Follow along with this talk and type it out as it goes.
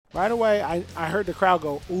Right away, I heard the crowd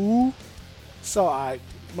go, ooh. So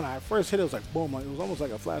when I first hit it was like, boom. Like, it was almost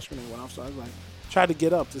like a flash grenade went off. So I was like, tried to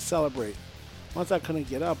get up to celebrate. Once I couldn't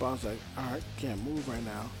get up, I was like, all right, can't move right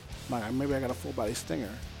now. I'm like, maybe I got a full body stinger.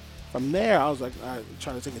 From there, I was like, I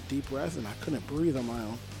tried to take a deep breath, and I couldn't breathe on my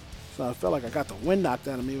own. So I felt like I got the wind knocked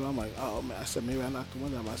out of me. But I'm like, oh, man. I said, maybe I knocked the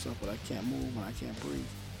wind out of myself, but I can't move and I can't breathe.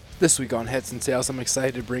 This week on Heads and Tails, I'm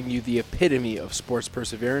excited to bring you the epitome of sports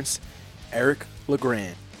perseverance, Eric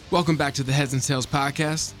LeGrand. Welcome back to the Heads and Tails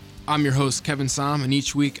podcast. I'm your host, Kevin Som, and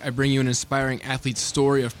each week I bring you an inspiring athlete's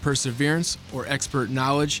story of perseverance or expert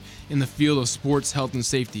knowledge in the field of sports, health, and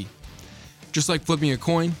safety. Just like flipping a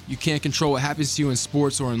coin, you can't control what happens to you in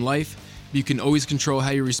sports or in life, but you can always control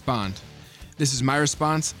how you respond. This is my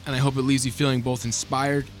response, and I hope it leaves you feeling both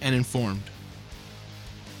inspired and informed.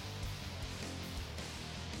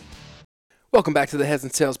 Welcome back to the Heads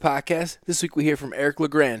and Tails podcast. This week we hear from Eric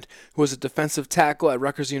LeGrand, who was a defensive tackle at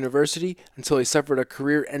Rutgers University until he suffered a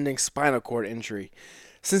career-ending spinal cord injury.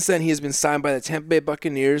 Since then, he has been signed by the Tampa Bay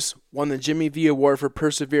Buccaneers, won the Jimmy V Award for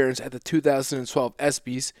Perseverance at the 2012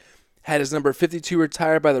 ESPYs, had his number 52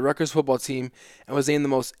 retired by the Rutgers football team, and was named the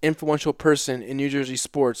most influential person in New Jersey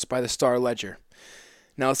sports by the Star-Ledger.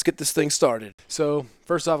 Now let's get this thing started. So,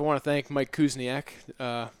 first off, I want to thank Mike Kuzniak,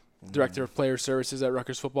 Director of Player Services at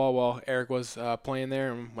Rutgers football while Eric was playing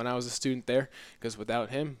there and when I was a student there, because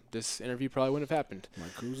without him, this interview probably wouldn't have happened.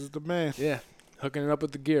 Mike Kuz is the man. Yeah, hooking it up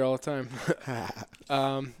with the gear all the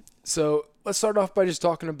time. So let's start off by just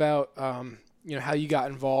talking about how you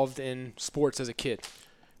got involved in sports as a kid.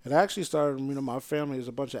 It actually started, my family is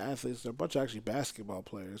a bunch of athletes. They're a bunch of actually basketball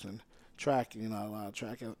players and track, a lot of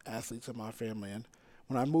track athletes in my family. And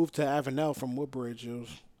when I moved to Avenel from Woodbridge, it was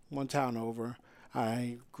one town over.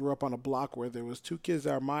 I grew up on a block where there was two kids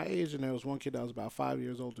that were my age, and there was one kid that was about 5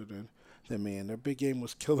 years older than me. And their big game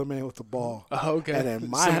was kill the man with the ball. Oh, okay. And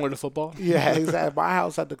then similar to football. Yeah, exactly. My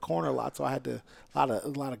house had the corner a lot, so I had a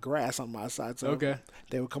lot of grass on my side. So okay.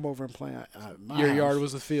 They would come over and play at my Your house. yard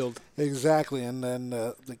was the field. Exactly. And then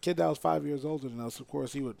the kid that was 5 years older than us, of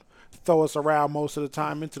course, he would throw us around most of the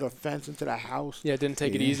time into the fence, into the house. Yeah, didn't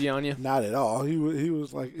take it easy on you. Not at all. He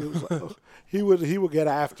was like he would get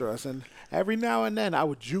after us, and every now and then I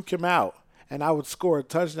would juke him out, and I would score a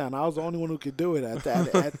touchdown. I was the only one who could do it at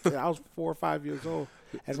that. I was 4 or 5 years old,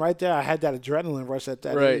 and right there I had that adrenaline rush at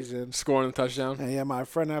that age. And scoring a touchdown. And yeah, my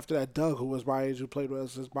friend after that, Doug, who was my age, who played with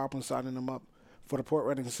us, his mom was signing him up for the Port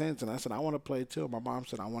Reading Saints, and I said I want to play too. My mom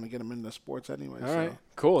said I want to get him into sports anyway. All right,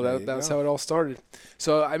 cool. That's how it all started.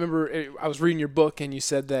 So I remember I was reading your book, and you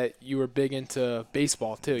said that you were big into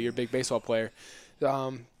baseball too. You're a big baseball player.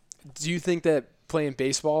 Do you think that playing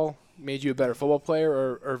baseball made you a better football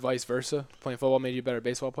player, or vice versa? Playing football made you a better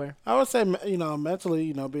baseball player? I would say,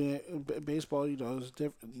 mentally, being baseball, is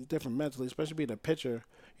different mentally, especially being a pitcher.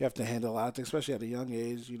 You have to handle a lot of things, especially at a young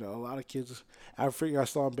age. A lot of kids, I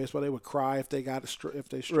saw in baseball, they would cry if they struck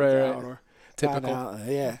out or typical. Out.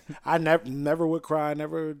 Yeah, I never would cry,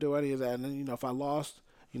 never would do any of that. And then, if I lost,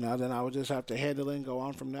 then I would just have to handle it and go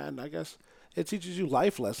on from that. And I guess it teaches you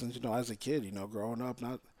life lessons, as a kid, growing up,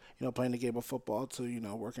 not playing the game of football to,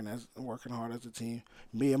 working hard as a team.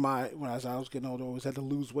 Me and as I was getting older, always had to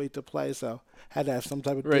lose weight to play, so had to have some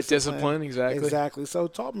type of discipline. Exactly. So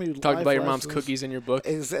it taught me Talked about your mom's cookies in your book.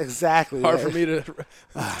 Exactly. Hard for me to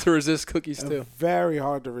resist cookies too. Very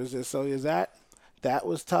hard to resist. So that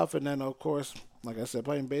was tough. And then, of course, like I said,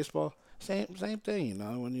 playing baseball, same thing.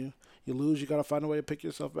 When you lose, you got to find a way to pick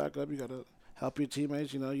yourself back up. You got to help your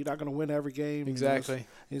teammates. You're not going to win every game. Exactly.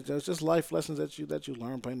 It's just life lessons that you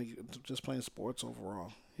learn playing sports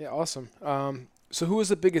overall. Yeah, awesome. So who was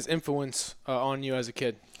the biggest influence on you as a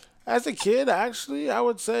kid? As a kid, actually, I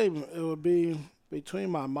would say it would be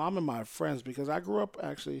between my mom and my friends, because I grew up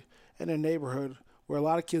actually in a neighborhood where a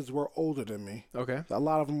lot of kids were older than me. Okay. A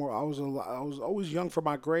lot of them were. I was always young for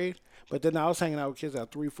my grade, but then I was hanging out with kids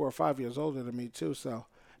that were 3, 4, 5 years older than me too. So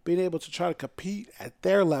being able to try to compete at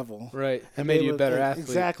their level, right, and made you a better athlete.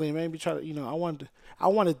 Exactly, and made me try to. I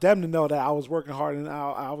wanted them to know that I was working hard and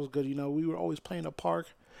I was good. We were always playing the park.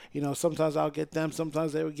 Sometimes I'll get them,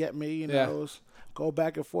 sometimes they would get me. It was go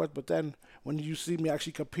back and forth. But then when you see me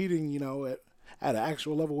actually competing, at an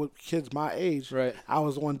actual level with kids my age, right, I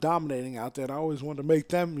was the one dominating out there, and I always wanted to make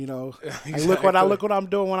them, exactly. look what I'm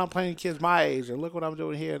doing when I'm playing kids my age, and look what I'm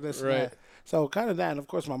doing here, this right. and that. So kind of that, and of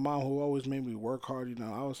course my mom, who always made me work hard.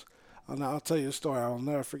 I'll tell you a story. I'll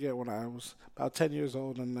never forget when I was about 10 years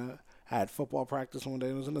old, and I had football practice one day.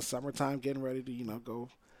 It was in the summertime, getting ready to go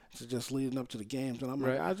to just leading up to the games, and I'm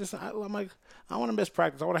like, I want to miss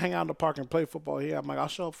practice. I want to hang out in the park and play football here. I'm like, I'll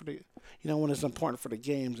show up for the, when it's important for the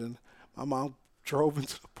games. And my mom drove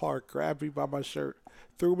into the park, grabbed me by my shirt,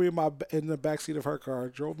 threw me in the backseat of her car,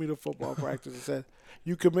 drove me to football practice, and said,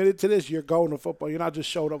 "You committed to this. You're going to football. You're not just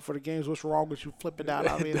showed up for the games. What's wrong with you flipping out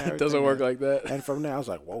on me?" And That doesn't work like that. And from there, I was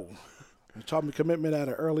like, "Whoa." You taught me commitment at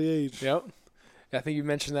an early age. Yep. I think you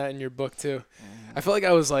mentioned that in your book too. I felt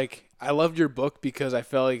like I loved your book because I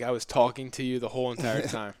felt like I was talking to you the whole entire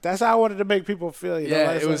time. That's how I wanted to make people feel. You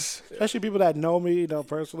know? It was, especially people that know me,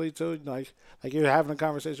 personally too. Like you're having a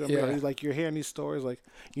conversation with me. Yeah. Like you're hearing these stories. Like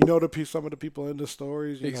some of the people in the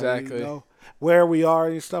stories. Exactly. You know where we are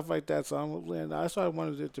and stuff like that. So that's what I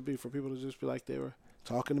wanted it to be, for people to just be like they were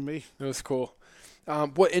talking to me. It was cool.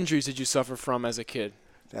 What injuries did you suffer from as a kid?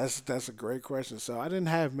 That's a great question. So I didn't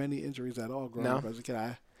have many injuries at all growing up as a kid.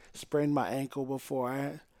 I sprained my ankle before.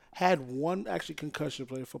 I had one actually concussion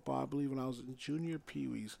playing football, I believe, when I was in junior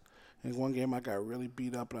peewees. In one game, I got really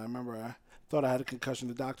beat up, and I remember I thought I had a concussion.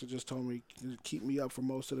 The doctor just told me to keep me up for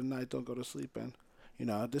most of the night, don't go to sleep. And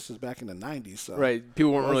this is back in the 90s. So right,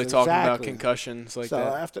 people weren't really talking about concussions like that.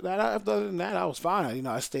 So after that, I was fine.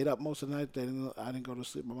 I stayed up most of the night. I didn't go to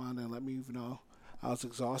sleep. My mom didn't let me. I was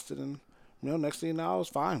exhausted, and next thing you know, I was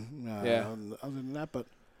fine. Other than that, but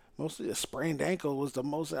mostly a sprained ankle was the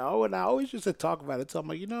most. And I always used to talk about it. Tell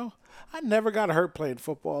me, I never got hurt playing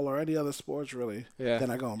football or any other sports really. Yeah. Then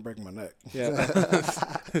I go and break my neck. Yeah.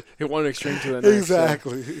 Hit one extreme to the next.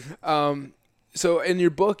 Exactly. So in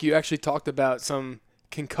your book, you actually talked about some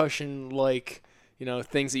concussion-like,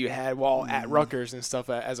 things that you had while at Rutgers and stuff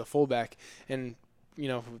as a fullback. And,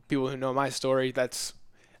 people who know my story, that's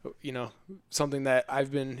something that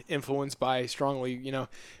I've been influenced by strongly,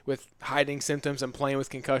 with hiding symptoms and playing with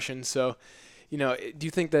concussions. So, do you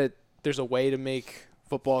think that there's a way to make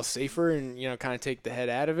football safer and, kind of take the head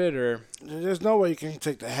out of it, or? There's no way you can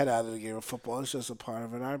take the head out of the game of football. It's just a part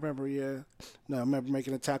of it. I remember, I remember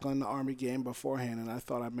making a tackle in the Army game beforehand, and I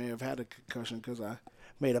thought I may have had a concussion because I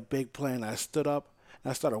made a big play, and I stood up, and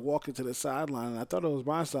I started walking to the sideline, and I thought it was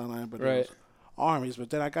my sideline, but right. It was Army's. But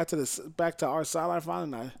then I got back to our sideline finally,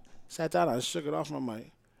 and I sat down, I shook it off, and I'm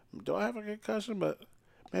like, do I have a concussion? But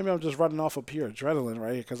maybe I'm just running off of pure adrenaline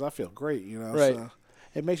right here because I feel great, Right. So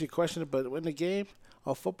it makes you question it. But in the game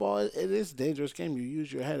of football, it is a dangerous game. You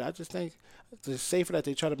use your head. I just think it's safer that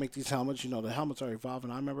they try to make these helmets. The helmets are evolving.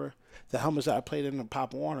 I remember the helmets that I played in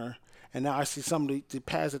Pop Warner, and now I see some of the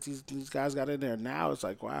pads that these guys got in there. Now it's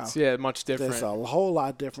like, wow. Yeah, much different. It's a whole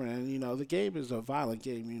lot different. And, the game is a violent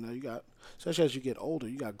game. You got, especially as you get older,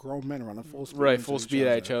 you got grown men running full speed. Right, full speed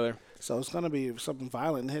at each other. So it's going to be something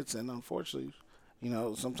violent hits. And unfortunately,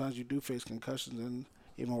 sometimes you do face concussions and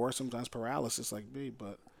even worse, sometimes paralysis like me.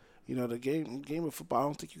 But, the game of football, I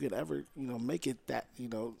don't think you could ever, make it that, they're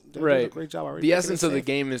doing a great job already. The essence of the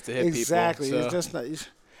game is to hit exactly. people. Exactly. It's just not.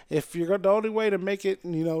 If you're the only way to make it,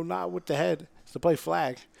 not with the head, is to play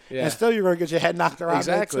flag. Yeah. And still you're going to get your head knocked around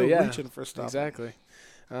exactly, reaching for stuff. Exactly.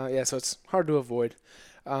 So it's hard to avoid.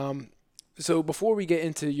 So before we get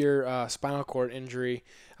into your spinal cord injury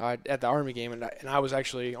at the Army game, and I was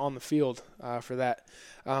actually on the field for that,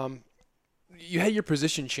 you had your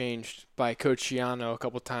position changed by Coach Schiano a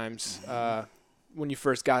couple times when you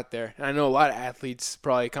first got there. And I know a lot of athletes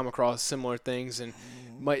probably come across similar things, and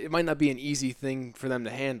it might not be an easy thing for them to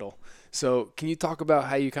handle. So can you talk about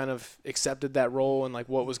how you kind of accepted that role and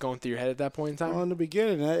what was going through your head at that point in time? Well, in the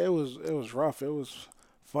beginning, it was rough. It was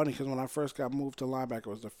funny because when I first got moved to linebacker, it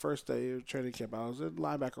was the first day of training camp. I was at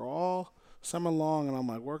linebacker all summer long, and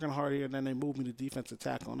I'm working hard here. And then they moved me to defensive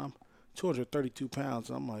tackle, and I'm 232 pounds.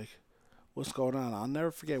 And I'm like, what's going on? I'll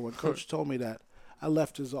never forget when Coach told me that. I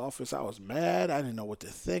left his office. I was mad. I didn't know what to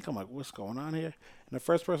think. I'm like, what's going on here? And the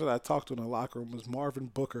first person I talked to in the locker room was Marvin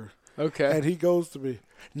Booker. Okay. And he goes to me,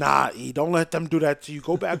 nah, E, don't let them do that to you.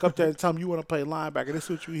 Go back up there and tell them you want to play linebacker. This is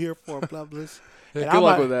what you're here for, blah, blah. Good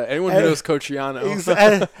luck with that. Anyone who knows Coach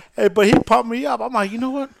Schiano. But he pumped me up. I'm like, you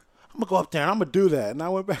know what? I'm going to go up there and I'm going to do that. And I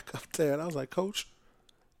went back up there and I was like, Coach,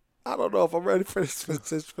 I don't know if I'm ready for this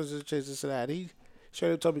position change, this and that. He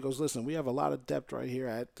straight up told me, he goes, listen, we have a lot of depth right here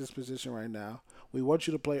at this position right now. We want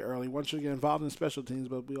you to play early. We want you to get involved in special teams,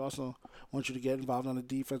 but we also want you to get involved on the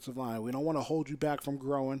defensive line. We don't want to hold you back from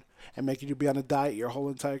growing and making you be on a diet your whole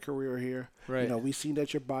entire career here. Right. We've seen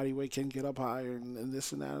that your body weight can get up higher and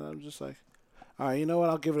this and that. And I'm just like, all right, you know what?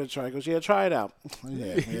 I'll give it a try. He goes, yeah, try it out.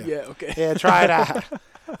 Yeah, okay. Yeah, try it out.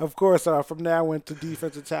 Of course, from there I went to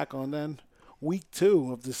defensive tackle. And then week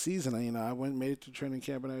 2 of the season, I went and made it to training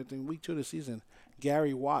camp and everything. Week 2 of the season,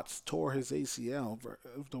 Gary Watts tore his ACL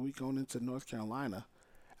the week going into North Carolina.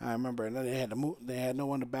 I remember, and then they had to move. They had no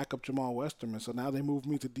one to back up Jamal Westerman, so now they moved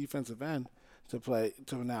me to defensive end to play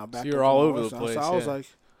to now back. So up you're all Jamal over Westerman. the place. So I was like,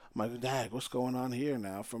 I'm like, Dad, what's going on here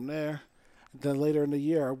now? From there, then later in the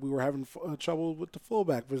year, we were having trouble with the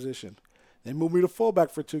fullback position. They moved me to fullback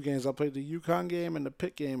for 2 games. I played the UConn game and the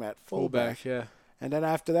Pitt game at fullback. Yeah. And then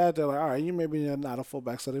after that, they're like, all right, you maybe not a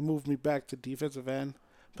fullback. So they moved me back to defensive end.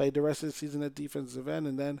 Played the rest of the season at defensive end.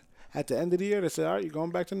 And then at the end of the year, they said, all right, you're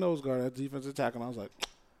going back to nose guard at defensive tackle. And I was like,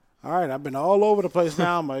 all right, I've been all over the place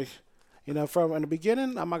now. I'm like, from in the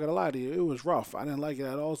beginning, I'm not going to lie to you, it was rough. I didn't like it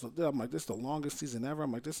at all. So I'm like, this is the longest season ever.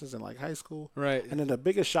 I'm like, this isn't like high school. Right. And then the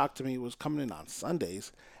biggest shock to me was coming in on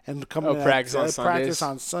Sundays. And coming in practice on Sundays. Practice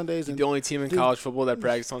on Sundays. The only team in college football that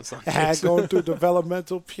practiced on Sundays. Had going through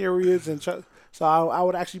developmental periods. So I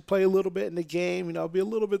would actually play a little bit in the game, be a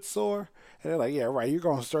little bit sore. And they're like, yeah, right, you're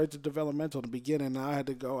going straight to developmental in the beginning. And I had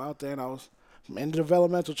to go out there, and I was in the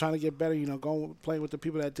developmental trying to get better, going playing with the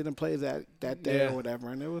people that didn't play that day or whatever.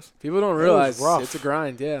 And it was people don't realize rough. It's a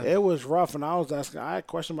grind, yeah. It was rough, and I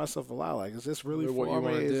questioned myself a lot. Like, is this really what for you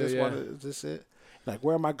me? wanna Is this it? Like,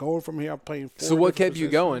 where am I going from here? I'm playing 4 So what kept you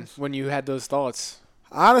positions. going when you had those thoughts?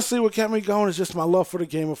 Honestly, what kept me going is just my love for the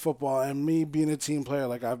game of football and me being a team player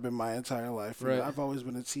like I've been my entire life. Right. I've always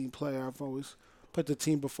been a team player. I've always put the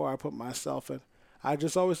team before I put myself in. I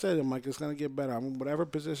just always said, I'm like, it's going to get better. Whatever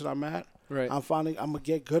position I'm at, right. I'm going to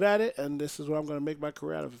get good at it, and this is what I'm going to make my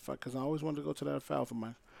career out of it. Because I always wanted to go to the NFL for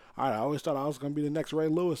all right, I always thought I was going to be the next Ray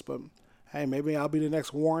Lewis, but, hey, maybe I'll be the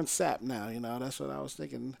next Warren Sapp now. That's what I was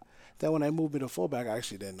thinking. Then when they moved me to fullback, I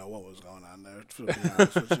actually didn't know what was going on there, to be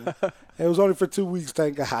honest with you. It was only for 2 weeks,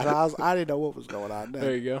 thank God. I didn't know what was going on there.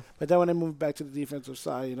 There you go. But then when they moved back to the defensive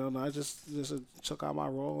side, I just took on my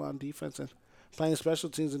role on defense and playing special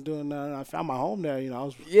teams and doing that. I found my home there. I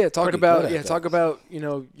was talk about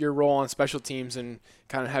your role on special teams and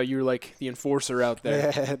kind of how you're like the enforcer out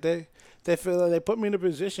there. Yeah, they put me in a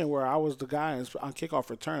position where I was the guy on kickoff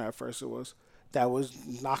return. At first, that was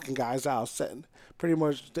knocking guys out, setting pretty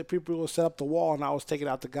much the people would set up the wall, and I was taking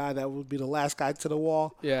out the guy that would be the last guy to the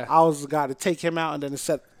wall. Yeah, I was the guy to take him out and then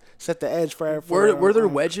set the edge for. Were there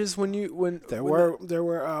wedges when there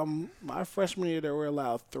were my freshman year there were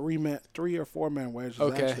allowed 3 or 4 man wedges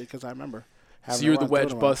actually because I remember. So you were the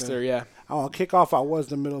wedge buster, yeah. On kickoff, I was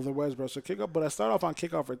the middle of the wedge buster. But I started off on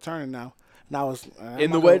kickoff return now. And I was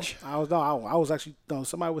in the wedge. I was actually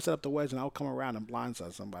somebody would set up the wedge and I would come around and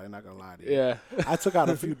blindside somebody. Not gonna lie to you. Yeah. I took out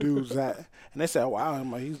a few dudes and they said, "Wow,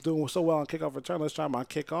 I'm like, he's doing so well on kickoff return. Let's try him on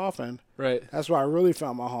kickoff." And right. That's where I really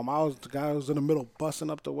found my home. I was the guy who was in the middle busting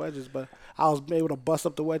up the wedges, but I was able to bust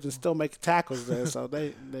up the wedge and still make tackles there. So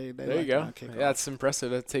they there you go. Yeah, that's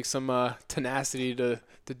impressive. That takes some tenacity to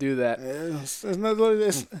do that. It's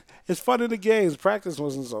fun in the games. Practice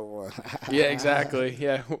wasn't so fun. Yeah, exactly.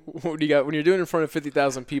 Yeah, what do you got when you're doing it in front of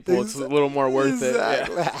 50,000 people? It's a little more worth it.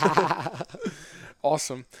 Yeah.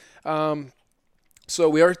 Awesome. So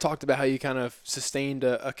we already talked about how you kind of sustained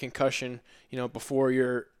a concussion, before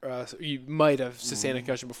you might have sustained a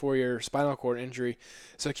concussion before your spinal cord injury.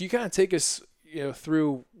 So can you kind of take us,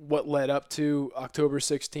 through what led up to October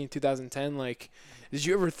 16, 2010? Like, did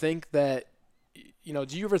you ever think that,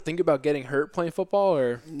 do you ever think about getting hurt playing football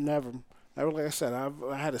or? Never. Like I said,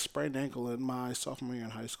 I had a sprained ankle in my sophomore year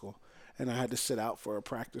in high school, and I had to sit out for a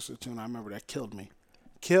practice or two, and I remember that killed me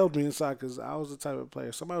inside because I was the type of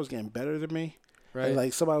player. Somebody was getting better than me. Right. And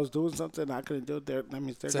like somebody was doing something and I couldn't do it. That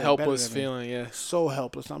means they're it's a helpless feeling, yeah. So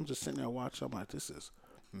helpless. I'm just sitting there watching. I'm like, this is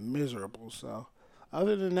miserable. So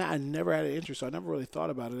other than that, I never had an injury, so I never really thought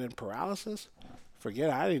about it. And paralysis, forget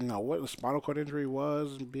it. I didn't know what a spinal cord injury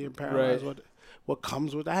was and being paralyzed. Right. What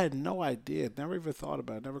comes with it. I had no idea. Never even thought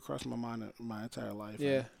about it. Never crossed my mind in my entire life.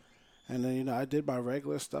 Yeah. And then, I did my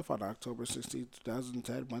regular stuff on October 16,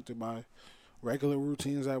 2010. Went through my regular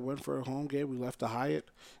routines. I went for a home game. We left the Hyatt.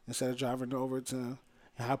 Instead of driving over to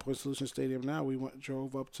High Point Solution Stadium now, we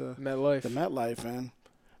drove up to MetLife. And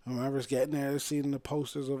I remember getting there, seeing the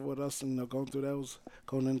posters of with us and going through those,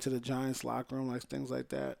 going into the Giants locker room, like things like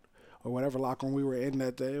that, or whatever locker room we were in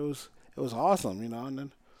that day. It was awesome, and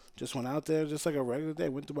then just went out there just like a regular day.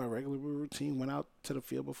 Went through my regular routine, went out to the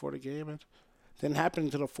field before the game, and didn't happen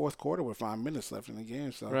until the fourth quarter with 5 minutes left in the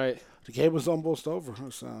game. So the game was almost over.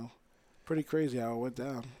 So pretty crazy how it went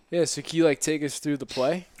down. Yeah, so can you take us through the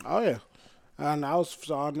play? Oh yeah, and I was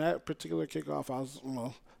on that particular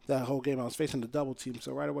kickoff. That whole game I was facing the double team.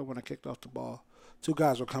 So right away when I kicked off the ball, 2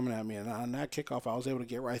 guys were coming at me, and on that kickoff I was able to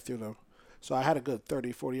get right through them. So I had a good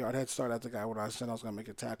 30, 40-yard head start at the guy when I said I was going to make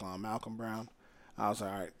a tackle on Malcolm Brown. I was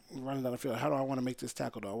like, all right, running down the field, how do I want to make this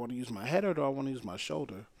tackle? Do I want to use my head or do I want to use my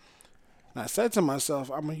shoulder? And I said to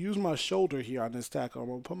myself, I'm going to use my shoulder here on this tackle. I'm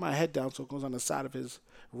going to put my head down so it goes on the side of his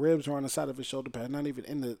ribs or on the side of his shoulder pad, not even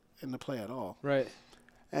in the play at all. Right.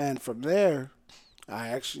 And from there,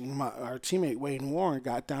 our teammate Wayne Warren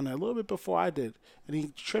got down there a little bit before I did, and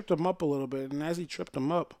he tripped him up a little bit. And as he tripped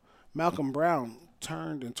him up, Malcolm Brown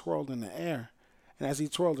turned and twirled in the air. And as he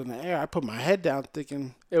twirled in the air, I put my head down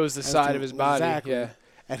thinking It was the side of his body. exactly. Yeah.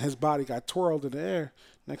 And his body got twirled in the air.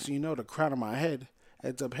 Next thing you know, the crown of my head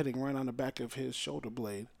ends up hitting right on the back of his shoulder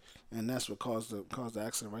blade. And that's what caused the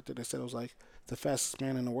accident right there. They said it was like the fastest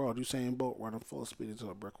man in the world, Usain Bolt, running full speed into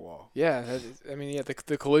a brick wall. Yeah.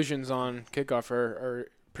 The collisions on kickoff are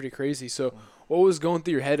pretty crazy. So what was going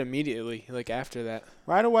through your head immediately, like after that?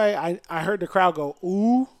 Right away, I heard the crowd go,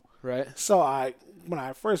 ooh. Right. So when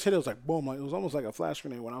I first hit it was like boom, like it was almost like a flash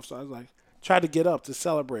grenade went off. So I was like, tried to get up to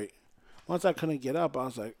celebrate. Once I couldn't get up, I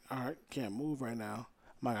was like, all right, can't move right now.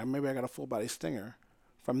 I'm like, maybe I got a full body stinger.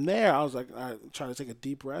 From there, I was like, I tried to take a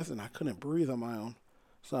deep breath, and I couldn't breathe on my own.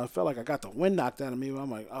 So I felt like I got the wind knocked out of me.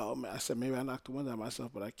 I'm like, oh man, I said maybe I knocked the wind out of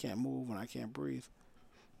myself, but I can't move and I can't breathe.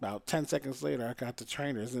 About 10 seconds later, I got the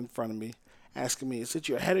trainers in front of me asking me, is it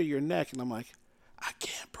your head or your neck? And I'm like, I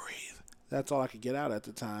can't breathe. That's all I could get out at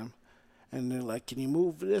the time. And they're like, can you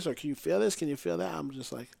move this or can you feel this? Can you feel that? I'm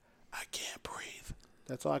just like, I can't breathe.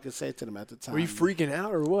 That's all I could say to them at the time. Were you freaking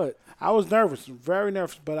out or what? I was nervous, very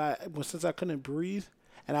nervous, but since I couldn't breathe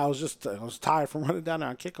and I was tired from running down there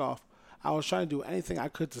on kickoff, I was trying to do anything I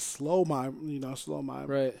could to slow my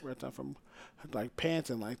Right. breath down from like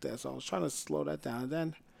panting like that. So I was trying to slow that down. And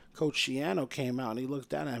then Coach Shiano came out and he looked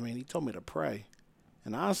down at me and he told me to pray.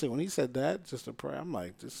 And honestly, when he said that, just to pray, I'm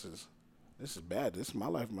like, this is bad. My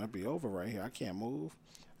life might be over right here. I can't move.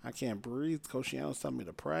 I can't breathe. Coach Shiano's telling me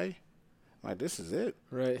to pray. I'm like, this is it.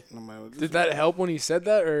 Right. I'm like, Did that help when he said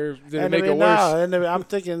that, or did it and make it no, worse? and I'm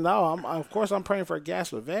thinking, no. Of course, I'm praying for a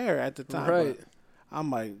gasp of air at the time. Right. But I'm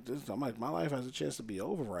like, my life has a chance to be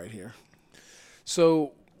over right here.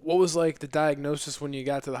 So, what was like the diagnosis when you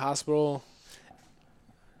got to the hospital?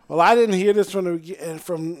 Well, I didn't hear this from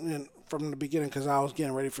the beginning because I was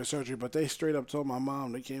getting ready for surgery. But they straight up told my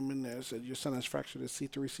mom. They came in there and said, your son has fractured his C3,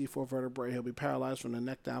 C4 vertebrae. He'll be paralyzed from the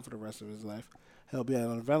neck down for the rest of his life. He'll be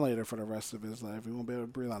on a ventilator for the rest of his life. He won't be able to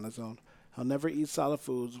breathe on his own. He'll never eat solid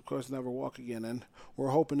foods, of course, never walk again. And we're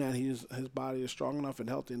hoping that his body is strong enough and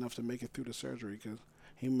healthy enough to make it through the surgery because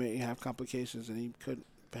he may have complications and he could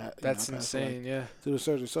That's insane, yeah. Through the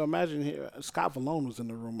surgery. So imagine here, Scott Vallone was in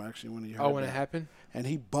the room actually when he heard when that. it happened? And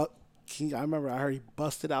I remember I heard he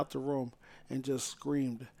busted out the room and just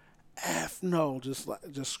screamed, F no, just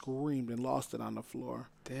screamed and lost it on the floor.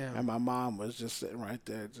 Damn. And my mom was just sitting right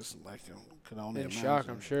there, just like could only In imagine. shock,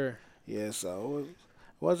 I'm sure. Yeah, so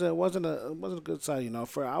it wasn't a good sign, you know.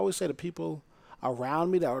 I always say the people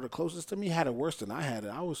around me that were the closest to me had it worse than I had it.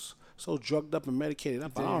 I was so drugged up and medicated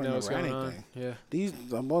up, I don't remember anything. Yeah.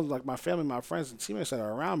 The ones like my family, my friends, and teammates that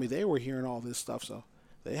are around me, they were hearing all this stuff, so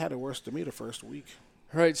they had it worse than me the first week.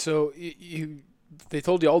 Right. So they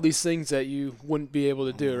told you all these things that you wouldn't be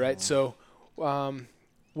able to do, right? So,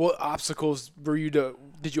 what obstacles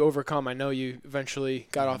did you overcome? I know you eventually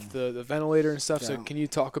got off the ventilator and stuff. Yeah. So can you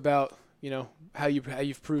talk about how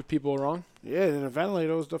you've proved people wrong? Yeah, the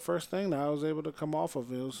ventilator was the first thing that I was able to come off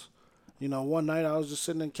of. It was, one night I was just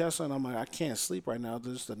sitting in Kessler and I'm like, I can't sleep right now.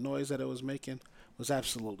 Just the noise that it was making was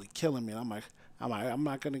absolutely killing me. And I'm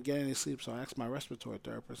not gonna get any sleep. So I asked my respiratory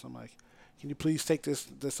therapist. I'm like, can you please take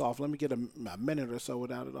this off? Let me get a minute or so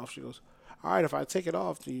without it off. She goes, all right, if I take it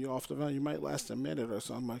off the vent, you might last a minute or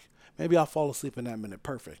so. I'm like, maybe I'll fall asleep in that minute.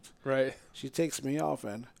 Perfect. Right. She takes me off,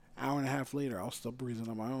 and an hour and a half later, I was still breathing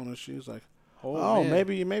on my own. And she was like,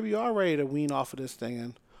 maybe you are ready to wean off of this thing.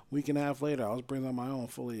 And a week and a half later, I was breathing on my own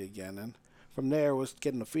fully again. And from there, it was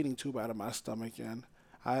getting a feeding tube out of my stomach. And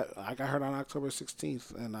I got hurt on October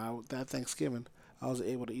 16th, and that Thanksgiving, I was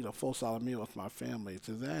able to eat a full solid meal with my family.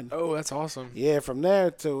 To then, oh, that's awesome. Yeah, from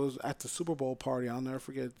there to it was at the Super Bowl party. I'll never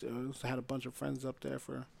forget. I had a bunch of friends up there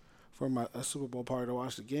for a Super Bowl party to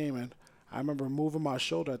watch the game, and I remember moving my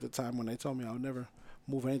shoulder at the time when they told me I would never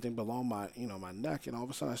move anything below my my neck, and all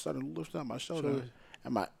of a sudden I started lifting up my shoulder,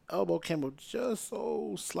 and my elbow came up just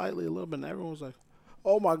so slightly a little bit, and everyone was like,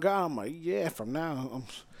 "Oh my God!" I'm like, "Yeah." From now, I'm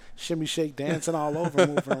shimmy, shake, dancing all over,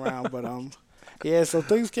 moving around, but yeah, so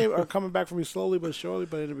things are coming back for me slowly but surely.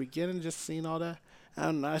 But in the beginning, just seeing all that,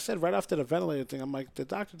 and I said right after the ventilator thing, I'm like, the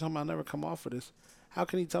doctor told me I'll never come off of this. How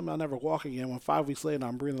can he tell me I'll never walk again when 5 weeks later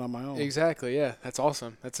I'm breathing on my own? Exactly. Yeah, that's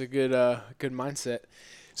awesome. That's a good mindset.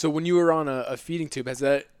 So when you were on a feeding tube, has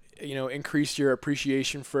that increased your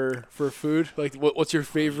appreciation for food? Like, what's your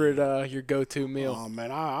favorite your go-to meal? Oh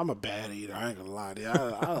man, I'm a bad eater. I ain't gonna lie to you.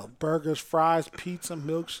 I love burgers, fries, pizza,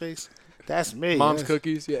 milkshakes. That's me. Mom's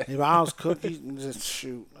cookies, yeah. Mom's cookies, just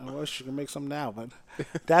shoot. I wish you could make some now, but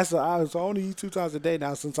I only eat 2 times a day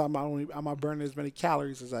now since I'm not burning as many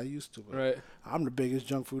calories as I used to. But right. I'm the biggest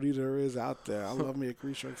junk food eater there is out there. I love me a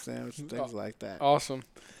grease shrink sandwich and things like that. Awesome.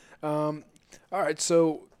 All right,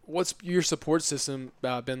 so What's your support system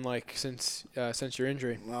been like since your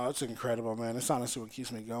injury? No, it's incredible, man. It's honestly what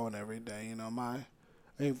keeps me going every day.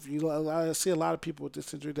 I see a lot of people with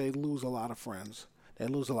this injury, they lose a lot of friends. They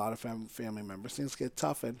lose a lot of family members. Things get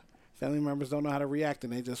tough, and family members don't know how to react,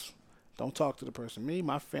 and they just don't talk to the person. Me,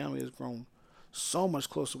 my family has grown so much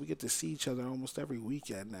closer. We get to see each other almost every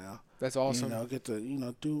weekend now. That's awesome.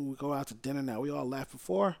 We go out to dinner now. We all laugh.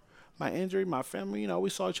 Before my injury, my family, we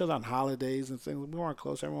saw each other on holidays and things. We weren't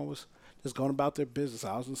close. Everyone was just going about their business.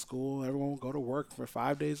 I was in school. Everyone would go to work for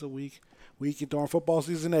 5 days a week. During football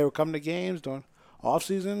season, they would come to games. During off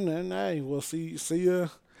season, and hey, we'll see you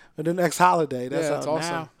at the next holiday. That's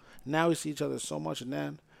awesome. Now we see each other so much, and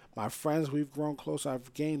then my friends, we've grown closer.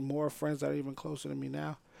 I've gained more friends that are even closer to me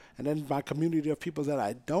now. And then my community of people that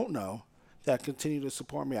I don't know that continue to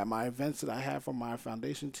support me at my events that I have from my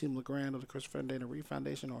foundation team, LeGrand, or the Christopher Dana Reed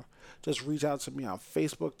Foundation, or just reach out to me on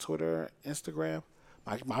Facebook, Twitter, Instagram.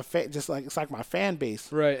 It's like my fan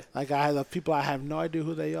base. Right. Like I have people I have no idea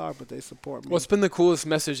who they are, but they support me. What's been the coolest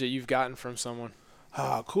message that you've gotten from someone?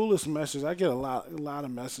 Coolest message. I get a lot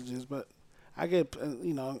of messages, but I get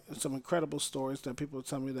some incredible stories that people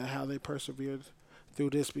tell me that how they persevered through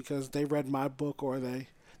this because they read my book or they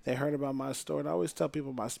heard about my story. And I always tell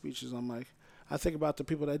people my speeches, I'm like, I think about the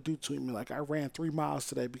people that do tweet me, like I ran 3 miles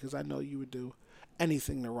today because I know you would do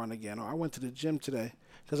anything to run again, or I went to the gym today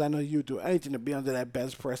because I know you would do anything to be under that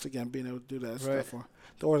bench press again, being able to do that stuff. Or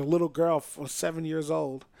there was a little girl 7 years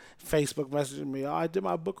old, Facebook messaging me, I did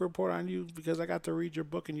my book report on you because I got to read your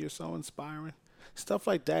book and you're so inspiring. Stuff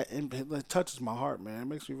like that, and it touches my heart, man. It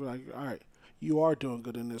makes me feel like, all right, you are doing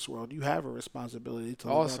good in this world. You have a responsibility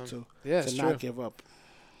to live up to, not give up.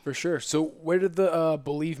 For sure. So where did the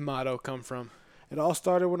bELieve motto come from? It all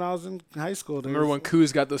started when I was in high school. Remember when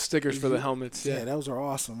Coos got those stickers for the helmets? Yeah, those are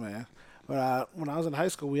awesome, man. But when I was in high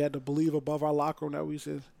school, we had to bELieve above our locker room that we used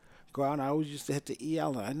to go out, and I always used to hit the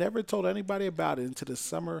EL. And I never told anybody about it until the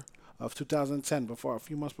summer of 2010, a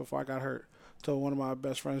few months before I got hurt. Told one of my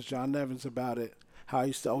best friends, John Nevins, about it. How I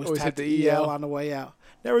used to always tap the EL on the way out.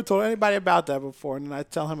 Never told anybody about that before, and then I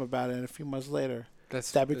tell him about it, and a few months later,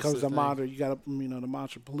 that becomes the mantra. You got to, the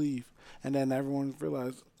mantra bELieve. And then everyone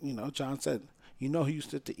realized, John said, he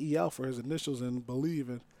used to hit the EL for his initials and bELieve,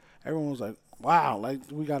 and everyone was like, wow, like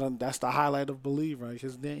that's the highlight of bELieve, right?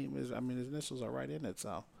 His name is, his initials are right in it,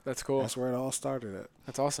 so. That's cool. That's where it all started at.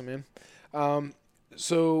 That's awesome, man.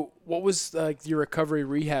 So what was your recovery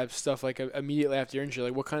rehab stuff like immediately after your injury?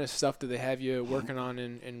 Like what kind of stuff did they have you working on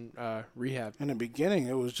in rehab? In the beginning,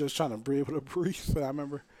 it was just trying to be able to breathe. I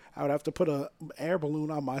remember I would have to put an air balloon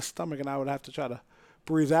on my stomach, and I would have to try to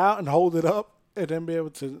breathe out and hold it up and then be able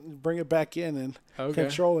to bring it back in and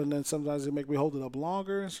control it. And then sometimes it make me hold it up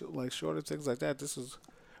longer, like shorter things like that. This was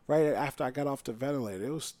right after I got off the ventilator.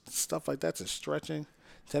 It was stuff like that, to stretching.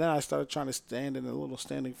 So then I started trying to stand in a little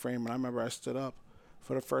standing frame, and I remember I stood up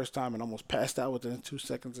for the first time and almost passed out within 2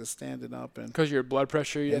 seconds of standing up. And because your blood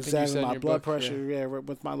pressure, I think you said my your blood pressure,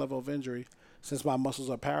 with my level of injury, since my muscles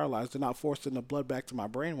are paralyzed, they're not forcing the blood back to my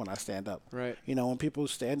brain when I stand up. Right. When people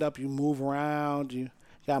stand up, you move around, you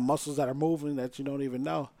got muscles that are moving that you don't even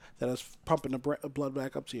know that is pumping the blood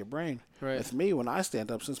back up to your brain. Right. With me, when I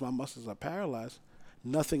stand up, since my muscles are paralyzed,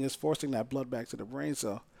 nothing is forcing that blood back to the brain.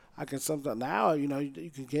 So I can sometimes now, you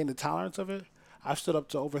can gain the tolerance of it. I've stood up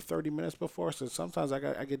to over 30 minutes before, so sometimes I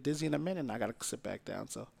get dizzy in a minute and I got to sit back down.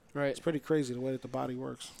 So it's pretty crazy the way that the body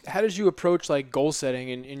works. How did you approach like goal setting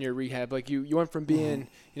in your rehab? Like you went from being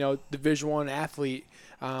Division I athlete,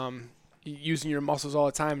 using your muscles all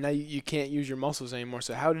the time. Now you can't use your muscles anymore.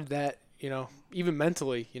 So how did that, even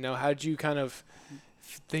mentally, how did you kind of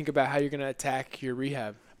think about how you're going to attack your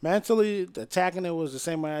rehab? Mentally, attacking it was the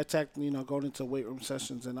same way I attacked, going into weight room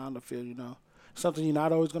sessions and on the field, Something you're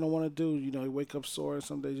not always going to want to do. You wake up sore.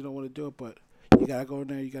 Some days you don't want to do it, but you got to go in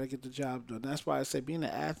there. You got to get the job done. That's why I say being an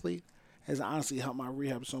athlete has honestly helped my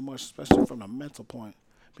rehab so much, especially from a mental point.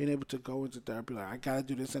 Being able to go into therapy, like, I got to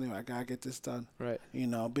do this anyway. I got to get this done. Right.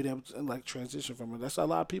 Being able to, transition from it. That's why a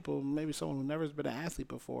lot of people, maybe someone who never has been an athlete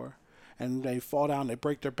before, and they fall down, they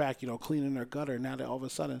break their back, cleaning their gutter, and now they all of a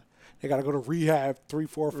sudden they got to go to rehab 3,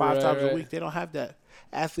 4, 5 times a week. They don't have that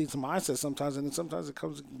athlete's mindset sometimes, and then sometimes it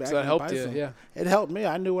comes back. So that and helped bites you, them. yeah. It helped me.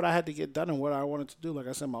 I knew what I had to get done and what I wanted to do. Like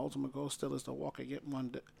I said, my ultimate goal still is to walk again one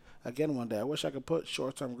day. I wish I could put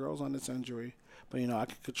short-term goals on this injury, but I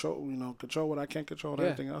can control what I can't control, and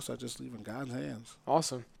everything else I just leave in God's hands.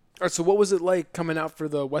 Awesome. All right, so what was it like coming out for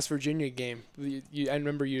the West Virginia game? I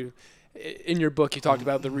remember you. In your book, you talked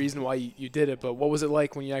about the reason why you did it, but what was it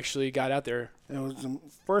like when you actually got out there? It was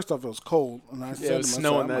first off, it was cold, and I said it was to myself,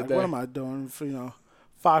 snowing that day. What am I doing?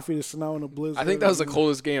 5 feet of snow in a blizzard. I think that was the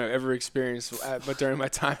coldest game I've ever experienced, but during my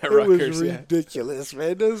time at It Rutgers. was ridiculous,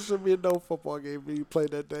 man. There should be no football game being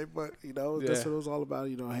played that day, but that's what it was all about.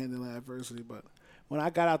 Handling adversity. But when I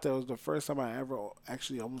got out there, it was the first time I ever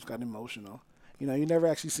actually almost got emotional. You never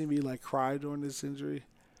actually see me like cry during this injury.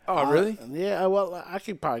 Oh, really? Yeah. Well, I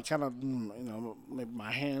could probably kind of, maybe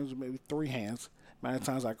my hands, maybe 3 hands. Many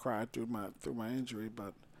times I cried through my injury,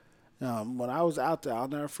 but when I was out there, I'll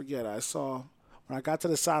never forget. When I got to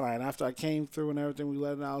the sideline after I came through and everything, we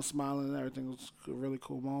let it out, smiling and everything. It was a really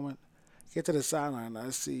cool moment. Get to the sideline, I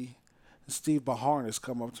see Steve Baharnas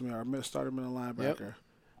come up to me, our starting middle linebacker,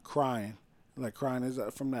 crying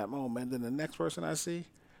from that moment. And then the next person I see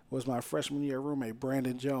was my freshman year roommate,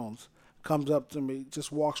 Brandon Jones. Comes up to me,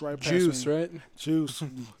 just walks right past me. Juice, right? Juice,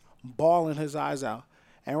 bawling his eyes out.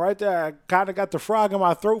 And right there, I kind of got the frog in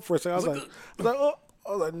my throat for a second. I was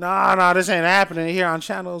like, nah, this ain't happening here on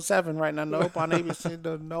Channel 7 right now. Nope, on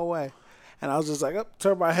ABC, no way. And I was just like,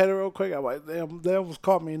 turn my head real quick. I'm like, damn, they almost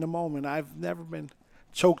caught me in the moment. I've never been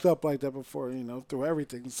choked up like that before, through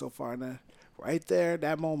everything so far. And right there,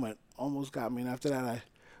 that moment almost got me. And after that, I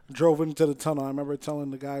drove into the tunnel. I remember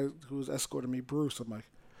telling the guy who was escorting me, Bruce, I'm like,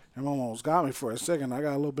 that moment almost got me for a second. I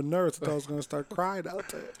got a little bit nervous. I thought I was going to start crying out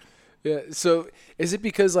there. Yeah. So is it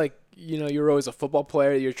because, like, you're always a football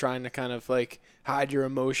player, you're trying to kind of, like, hide your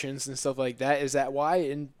emotions and stuff like that? Is that why?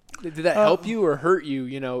 And did that help you or hurt you,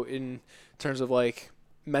 in terms of, like,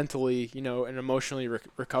 mentally, and emotionally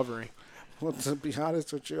recovering? Well, to be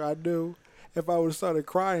honest with you, I knew if I would have started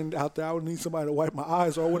crying out there, I would need somebody to wipe my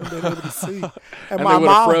eyes, or I wouldn't have been able to see. And my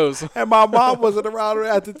mom froze. And my mom wasn't around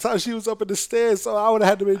at the time; she was up in the stairs, so I would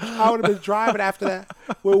have been driving after that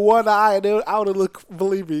with one eye, and I would have looked.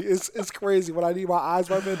 Believe me, it's crazy when I need my eyes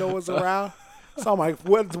wiped and no one's around. So I'm like,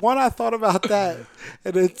 one, I thought about that,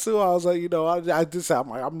 and then 2, I was like, I'm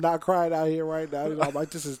like, I'm not crying out here right now. I'm like,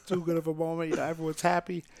 this is too good of a moment. Everyone's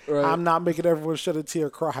happy. Right. I'm not making everyone shed a tear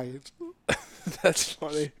crying. That's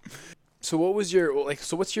funny. So what's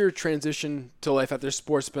your transition to life after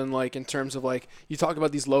sports been like, in terms of, like, you talk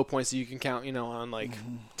about these low points that you can count, on like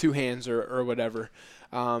 2 hands or whatever.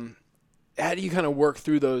 How do you kind of work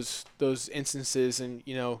through those instances and,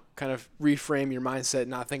 kind of reframe your mindset,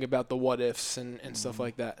 not think about the what ifs and stuff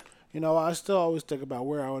like that? I still always think about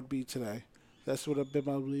where I would be today. That's what I've been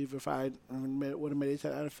believe if I would have made it to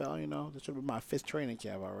the NFL, this would be my 5th training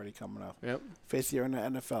camp already coming up. Yep. 5th year in the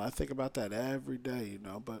NFL. I think about that every day,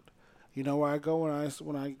 but where I go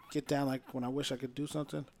when I get down, like when I wish I could do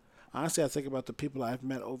something, honestly, I think about the people I've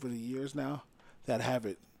met over the years now that have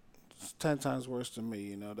it 10 times worse than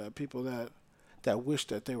me, that people that wish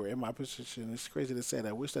that they were in my position. It's crazy to say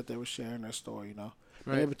that. Wish that they were sharing their story, Right.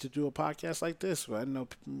 Being able to do a podcast like this, but I know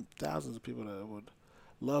thousands of people that would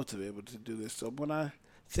love to be able to do this. So when I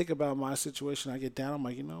think about my situation, I get down, I'm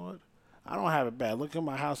like, you know what? I don't have it bad. Look at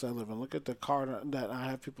my house I live in. Look at the car that I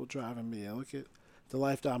have people driving me in. Look at the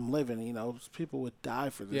life that I'm living. People would die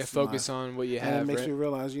for this. Yeah, focus on what you have. And it makes me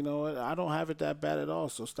realize, what? I don't have it that bad at all.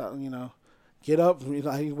 So stop, get up.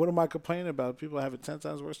 What am I complaining about? People have it 10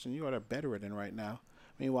 times worse than you are. They're bedridden right now.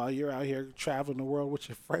 Meanwhile, you're out here traveling the world with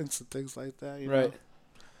your friends and things like that. Right.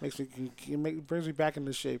 Brings me back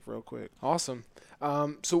into shape real quick. Awesome.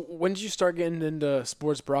 So when did you start getting into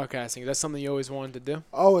sports broadcasting? Is that something you always wanted to do?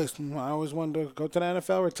 Always. I always wanted to go to the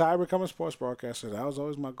NFL, retire, become a sports broadcaster. That was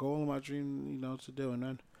always my goal and my dream, to do. And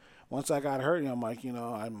then once I got hurt, I'm like,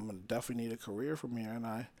 I definitely need a career from here. And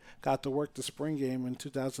I got to work the spring game in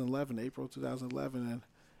 2011, April 2011,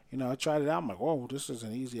 and I tried it out. I'm like, whoa, this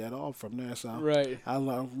isn't easy at all from there. So right. I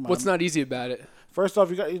learned. What's not easy about it? First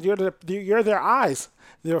off, you're their eyes.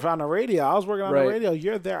 They're on the radio. I was working on the radio.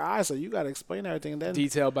 You're their eyes, so you got to explain everything. And then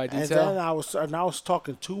detail by detail. And then I was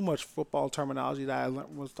talking too much football terminology that I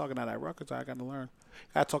was talking at Rutgers. I got to learn.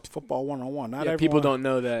 Got to talk football 1-on-1. People don't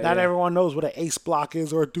know that. Not everyone knows what an ace block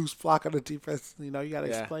is or a deuce block on the defense. You got to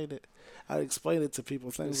explain it. I explain it to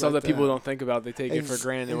people. Things like that people don't think about. They take it for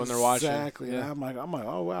granted when they're watching. Exactly. Yeah. I'm like,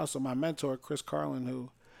 oh wow. So my mentor, Chris Carlin,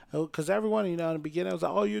 because everyone, in the beginning was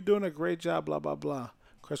like, oh, you're doing a great job, blah blah blah.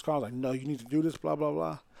 Chris Carlin was like, no, you need to do this, blah blah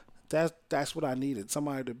blah. That's what I needed.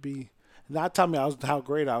 Somebody to be, not tell me how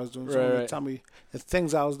great I was doing. Somebody to tell me the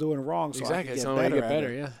things I was doing wrong, so I could get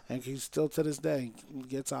better. Yeah. And he still to this day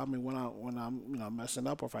gets on me when I'm messing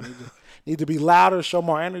up, or if I need to be louder, show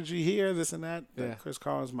more energy here, this and that. Yeah. Chris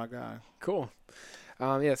Carlin's my guy. Cool.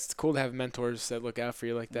 It's cool to have mentors that look out for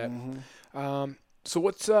you like that. Mm-hmm. So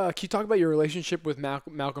can you talk about your relationship with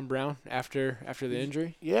Malcolm Brown after the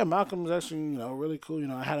injury? Yeah, Malcolm was actually, really cool.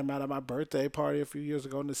 I had him out at my birthday party a few years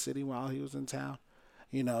ago in the city while he was in town.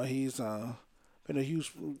 He's been a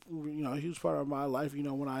huge part of my life.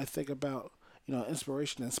 When I think about,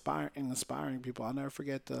 inspiration, inspiring people. I'll never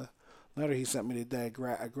forget the letter he sent me the day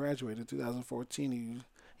I graduated in 2014.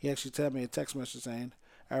 He actually sent me a text message saying,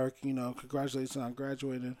 Eric, congratulations on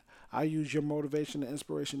graduating. I use your motivation and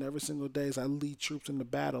inspiration every single day as I lead troops into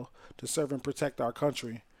battle to serve and protect our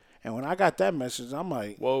country. And when I got that message, I'm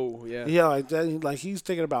like, whoa, yeah. yeah, like he's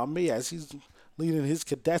thinking about me as he's leading his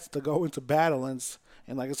cadets to go into battle. And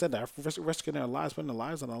like I said, they're risking their lives, putting their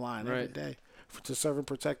lives on the line every day to serve and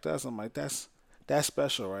protect us. I'm like, that's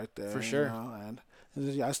special right there. For sure. And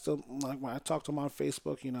I still, like, when I talk to him on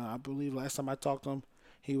Facebook, I believe last time I talked to him,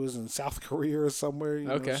 he was in South Korea or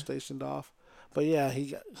somewhere, stationed off. But yeah,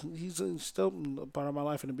 he's still a part of my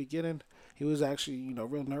life. In the beginning, he was actually,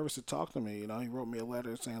 real nervous to talk to me. He wrote me a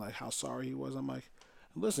letter saying like how sorry he was. I'm like,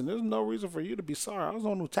 listen, there's no reason for you to be sorry. I was the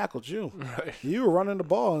one who tackled you. Right. You were running the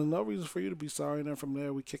ball, and no reason for you to be sorry. And then from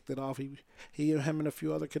there, we kicked it off. Him and a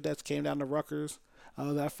few other cadets came down to Rutgers.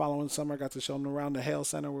 That following summer, I got to show them around the Hale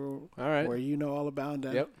Center where you know all about. And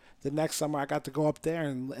then the next summer, I got to go up there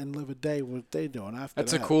and live a day what they doing after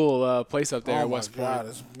That's that. a cool place up there. Oh, my West God, Point.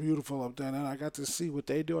 it's beautiful up there. And I got to see what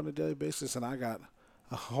they do on a daily basis, and I got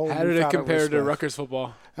a whole How new did it kind of compare to respect. Rutgers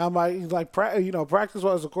football? I'm like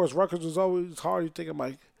practice-wise, of course, Rutgers was always hard. You think, I'm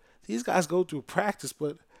like, these guys go through practice,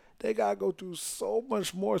 but they got to go through so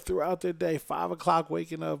much more throughout their day. 5 o'clock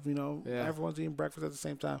waking up, everyone's eating breakfast at the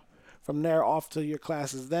same time. From there off to your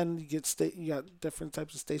classes. Then you got different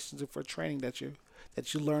types of stations for training that you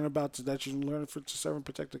learn about, to serve and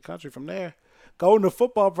protect the country. From there, going to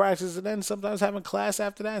football practice, and then sometimes having class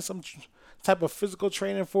after that, some type of physical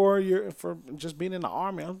training for just being in the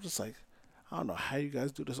Army. I'm just like, I don't know how you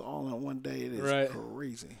guys do this all in one day. It is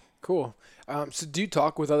crazy. Cool. So do you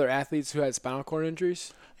talk with other athletes who had spinal cord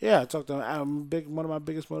injuries? Yeah, I talked to Adam. One of my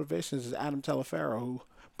biggest motivations is Adam Telefero, who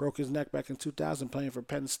broke his neck back in 2000 playing for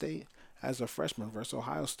Penn State as a freshman versus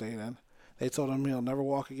Ohio State. And they told him he'll never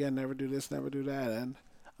walk again, never do this, never do that. And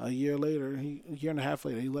a year and a half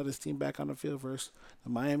later, he led his team back on the field versus the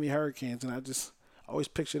Miami Hurricanes. And I just always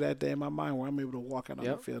picture that day in my mind where I'm able to walk out on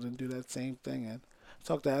the field and do that same thing. And I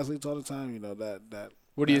talk to athletes all the time, that.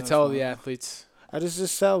 What do you tell the athletes? I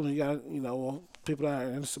just tell them, you got to, people that are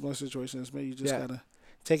in a similar situation as me, you just got to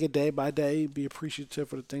take it day by day, be appreciative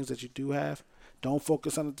for the things that you do have. Don't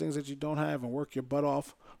focus on the things that you don't have and work your butt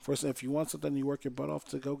off. First, if you want something, you work your butt off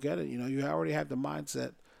to go get it. You already have the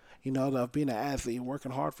mindset, of being an athlete and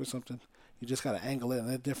working hard for something. You just got to angle it in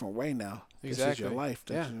a different way now. Exactly. This is your life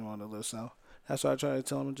that you want to live. So that's why I try to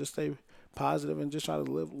tell them, just stay positive and just try to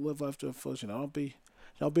live life to the fullest. Don't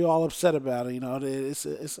be all upset about it.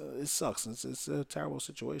 It sucks. It's a terrible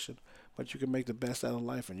situation, but you can make the best out of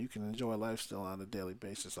life and you can enjoy life still on a daily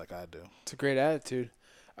basis like I do. It's a great attitude.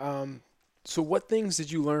 So what things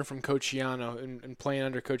did you learn from Coach Iano and playing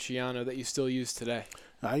under Coach Iano that you still use today?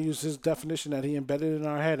 I use his definition that he embedded in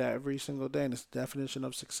our head every single day, and it's the definition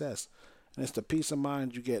of success. And it's the peace of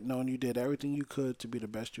mind you get knowing you did everything you could to be the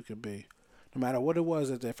best you could be. No matter what it was,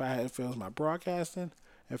 if it was my broadcasting,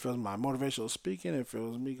 if it was my motivational speaking, if it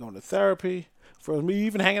was me going to therapy, if it was me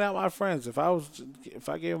even hanging out with my friends, if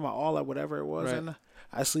I gave my all at whatever it was, and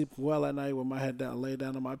I sleep well at night with my head down, laid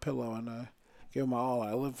down on my pillow, and give my all.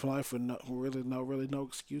 I live life with no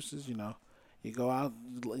excuses. You go out,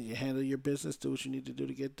 you handle your business, do what you need to do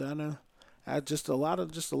to get done. And just a lot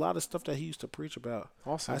of stuff that he used to preach about.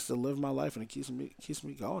 Awesome. I still live my life, and it keeps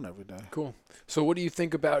me going every day. Cool. So, what do you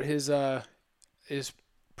think about his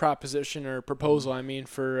proposition or proposal?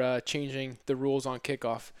 For changing the rules on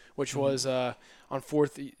kickoff, which was on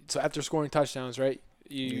fourth. So after scoring touchdowns, right?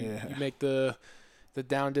 You make the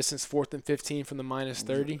down distance 4th and 15 from the minus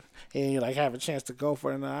 30. And you have a chance to go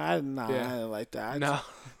for it. I didn't like that.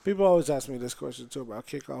 People always ask me this question too about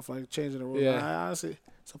kickoff, changing the rules. Yeah. Honestly,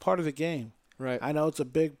 it's a part of the game. Right. I know it's a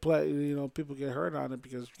big play. People get hurt on it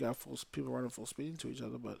because you got people running full speed into each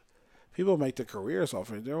other, but people make their careers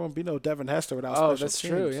off it. There won't be no Devin Hester without special teams. Oh, that's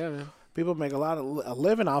true. Yeah, man. People make a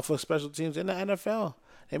living off of special teams in the NFL.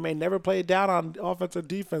 They may never play down on offense or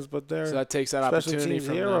defense, but they're so that takes that special opportunity teams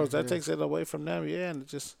from heroes. them. That takes it away from them. Yeah, and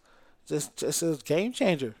it's just a game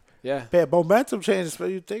changer. Yeah. Momentum changes. But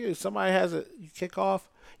you think if somebody you kick off,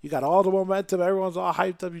 you got all the momentum, everyone's all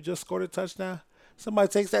hyped up, you just scored a touchdown. Somebody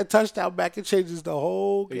takes that touchdown back, it changes the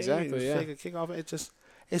whole game. Exactly, yeah. Take a kickoff.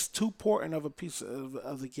 It's too important of a piece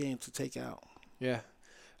of the game to take out. Yeah.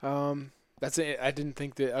 That's it. I didn't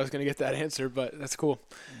think that I was going to get that answer, but that's cool.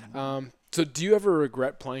 Mm-hmm. So do you ever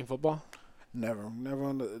regret playing football? Never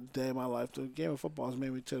on the day of my life. The game of football has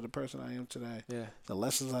made me to the person I am today. Yeah. The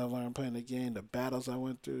lessons I've learned playing the game, the battles I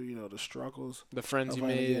went through, the struggles. The friends you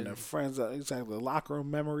made. The friends, exactly. The locker room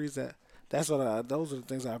memories that those are the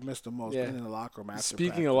things I've missed the most. Yeah. Being in the locker room after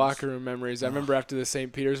Speaking of practice. locker room memories, I remember after the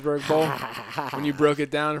St. Petersburg Bowl when you broke it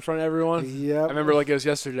down in front of everyone. Yep. I remember like it was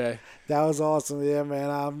yesterday. That was awesome. Yeah,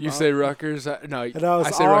 man. You say Rutgers? No,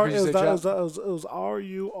 I say Rutgers. You say Chap? It was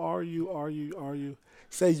RU.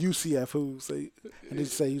 Say UCF who say and they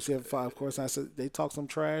say UCF 5. Of course, I said they talk some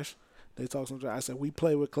trash. I said we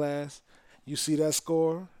play with class. You see that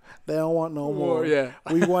score? They don't want no more. Yeah.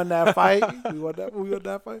 We won that fight. We won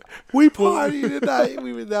that fight. We partied tonight.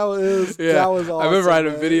 That was awesome. I remember I had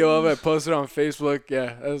a man. video of it. I posted on Facebook.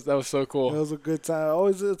 Yeah, that was so cool. It was a good time.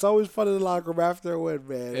 It's always fun in the locker room after a win,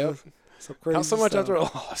 man. Yep. So crazy. Not so much stuff. after a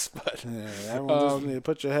loss, but yeah, everyone just need to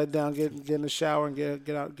put your head down, get in the shower, and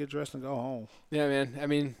get out, get dressed, and go home. Yeah, man. I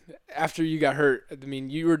mean, after you got hurt, I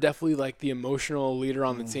mean, you were definitely like the emotional leader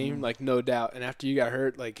on the team, like no doubt. And after you got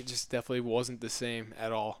hurt, like it just definitely wasn't the same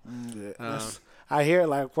at all. Yeah, I hear it.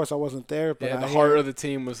 Like, of course, I wasn't there, but the heart of the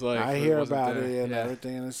team was like. I hear about there. it and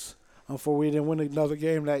everything. And it's unfortunate we didn't win another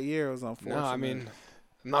game that year. It was unfortunate. No, I mean,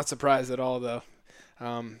 I'm not surprised at all though.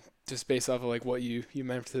 Just based off of like what you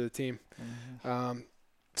meant to the team.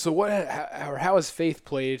 So how has faith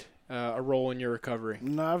played a role in your recovery?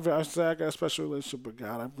 No, I say I got a special relationship with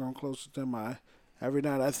God. I've grown closer to Him. Every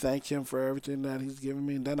night I thank Him for everything that He's given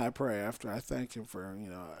me, and then I pray after. I thank Him for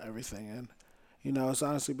everything, and it's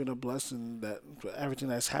honestly been a blessing that everything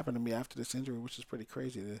that's happened to me after this injury, which is pretty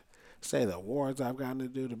crazy to say. The awards I've gotten to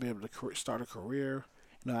do, to be able to start a career,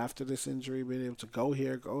 after this injury, being able to go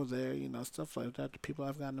here, go there, stuff like that. The people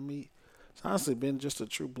I've gotten to meet. It's honestly been just a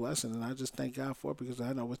true blessing, and I just thank God for it because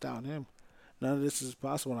I know without Him, none of this is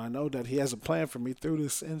possible. And I know that He has a plan for me through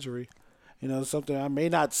this injury. Something I may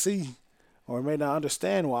not see or may not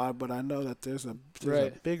understand why, but I know that there's a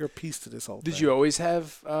bigger piece to this whole thing. Did you always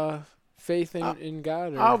have faith in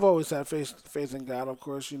God? Or? I've always had faith in God, of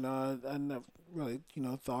course. I never really,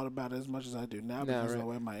 thought about it as much as I do now because of the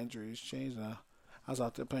way my injuries changed. Now, I was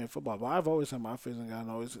out there playing football, but I've always had my faith in God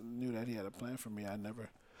and always knew that He had a plan for me. I never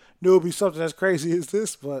knew it would be something as crazy as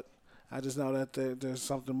this, but I just know that there's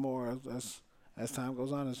something more as time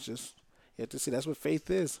goes on. It's just you have to see. That's what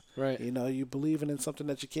faith is. Right. You believing in something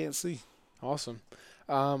that you can't see. Awesome.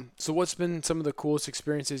 So what's been some of the coolest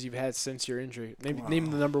experiences you've had since your injury? Maybe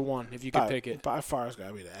name the number one if you could pick it. By far, it's got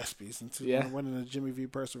to be the ESPYs. Winning the Jimmy V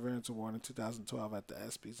Perseverance Award in 2012 at the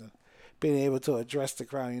ESPYs and being able to address the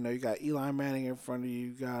crowd. You got Eli Manning in front of you.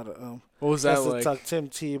 You got what was that like? Tim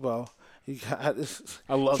Tebow. You got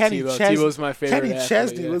I love Kenny Tebow. Chesney. Tebow's my favorite. Kenny athlete,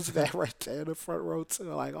 Chesney was that right there in the front row too.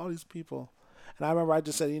 Like all these people. And I remember I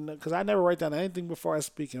just said, because I never write down anything before I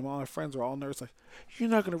speak, and all my friends were all nervous, like, you're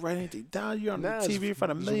not going to write anything down. You're on the TV in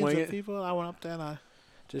front of millions of people. And I went up there and I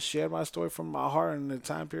just shared my story from my heart and the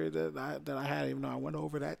time period that I had, even though I went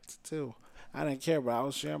over that too. I didn't care, but I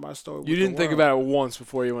was sharing my story. You didn't think about it once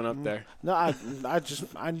before you went up there. No,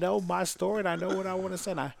 I know my story and I know what I want to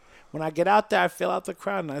say. And when I get out there, I fill out the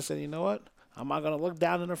crowd and I said, you know what? I'm not going to look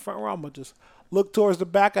down in the front row. I'm going to just look towards the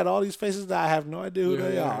back at all these faces that I have no idea who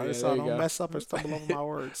they are. So I don't mess up or stumble over my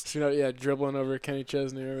words. So, dribbling over Kenny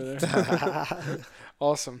Chesney over there.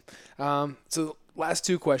 Awesome. So last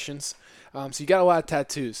two questions. So you got a lot of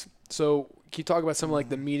tattoos. So can you talk about some like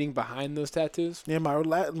the meaning behind those tattoos? Yeah,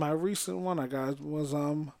 my recent one I got was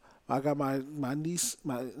I got my niece,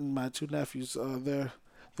 my two nephews, their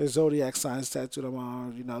zodiac signs tattooed on my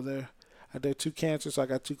arm. They're two Cancers, so I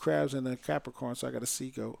got two crabs and a Capricorn, so I got a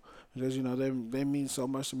sea goat. Because, they mean so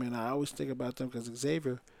much to me, and I always think about them because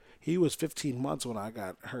Xavier, he was 15 months when I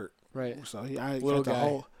got hurt. Right. So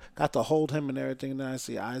I got to hold him and everything. And then I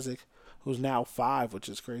see Isaac, who's now 5, which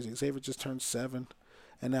is crazy. Xavier just turned 7.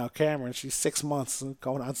 And now Cameron, she's 6 months,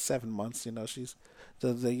 going on 7 months. She's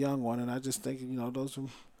the young one. And I just think,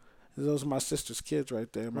 those are my sister's kids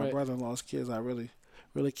right there. My brother-in-law's kids. I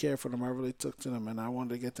really cared for them. I really took to them, and I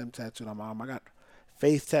wanted to get them tattooed on my arm. I got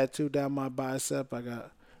faith tattooed down my bicep. I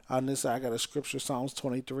got on this side, I got a scripture, Psalms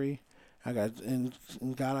 23. I got in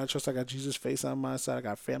God I trust. I got Jesus' face on my side. I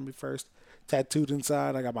got family first tattooed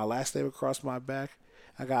inside. I got my last name across my back.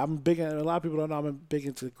 I'm big in, a lot of people don't know I'm big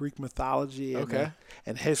into Greek mythology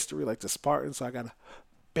and history, like the Spartans. So I got a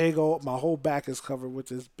big old, my whole back is covered with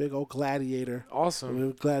this big old gladiator.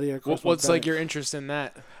 Awesome. Gladiator. What's like your interest in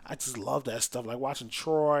that? I just love that stuff, like watching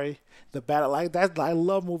Troy, the battle, like that. I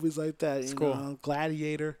love movies like that. It's cool.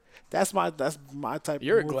 Gladiator. That's my type.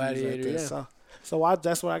 You're of a gladiator, like yeah. So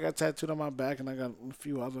that's what I got tattooed on my back, and I got a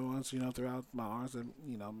few other ones, throughout my arms that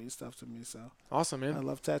mean stuff to me. So awesome, man. I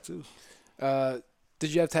love tattoos.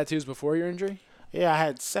 Did you have tattoos before your injury? Yeah, I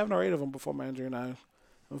had 7 or 8 of them before my injury, and I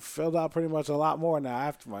filled out pretty much a lot more now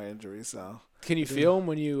after my injury. So can you feel them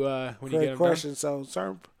when you get them question. done?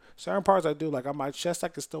 So Certain parts I do, like on my chest, I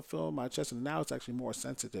can still feel my chest, and now it's actually more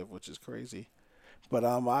sensitive, which is crazy. But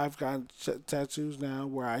I've got tattoos now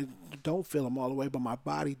where I don't feel them all the way, but my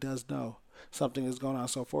body does know something is going on.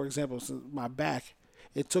 So, for example, since my back,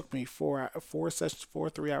 it took me four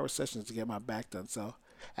 3-hour sessions to get my back done. So,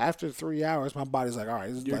 after 3 hours, my body's like, all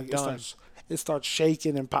right, it's You're like done. it starts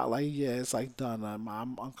shaking and pop. Like, yeah, it's like done.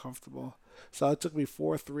 I'm uncomfortable. So it took me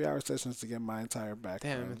 4 3-hour sessions to get my entire back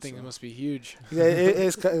Damn, done. I think So. it must be huge. Yeah,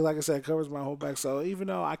 it's like I said, it covers my whole back. So even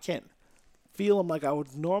though I can't feel them like I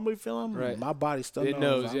would normally feel them, Right. my body still It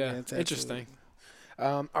knows. knows, I'm yeah. getting tattooed. Interesting.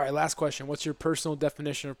 All right, last question. What's your personal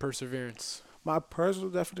definition of perseverance? My personal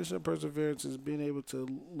definition of perseverance is being able to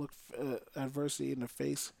look adversity in the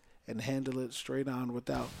face and handle it straight on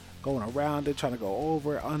without going around it, trying to go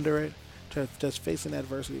over it, under it. Just facing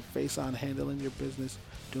adversity, face on, handling your business,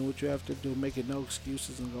 doing what you have to do, making no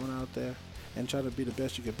excuses and going out there and trying to be the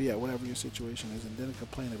best you can be at whatever your situation is, and then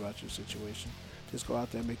complain about your situation. Just go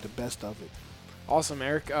out there and make the best of it. Awesome,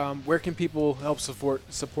 Eric. Where can people help support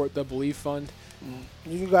the bELieve Fund?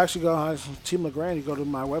 You can actually go on Team LeGrand. You go to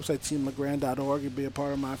my website, teamlegrand.org, and be a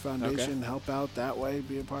part of my foundation. Help out that way,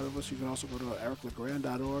 be a part of us. You can also go to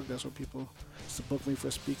ericlegrand.org. That's where people book me for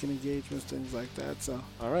speaking engagements, things like that. So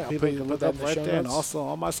All right, I'll people put can that look in up the right show there. And notes. also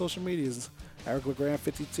all my social medias, Eric LeGrand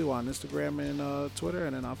 52 on Instagram and Twitter,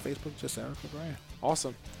 and then on Facebook, just Eric LeGrand.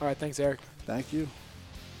 Awesome. All right, thanks, Eric. Thank you.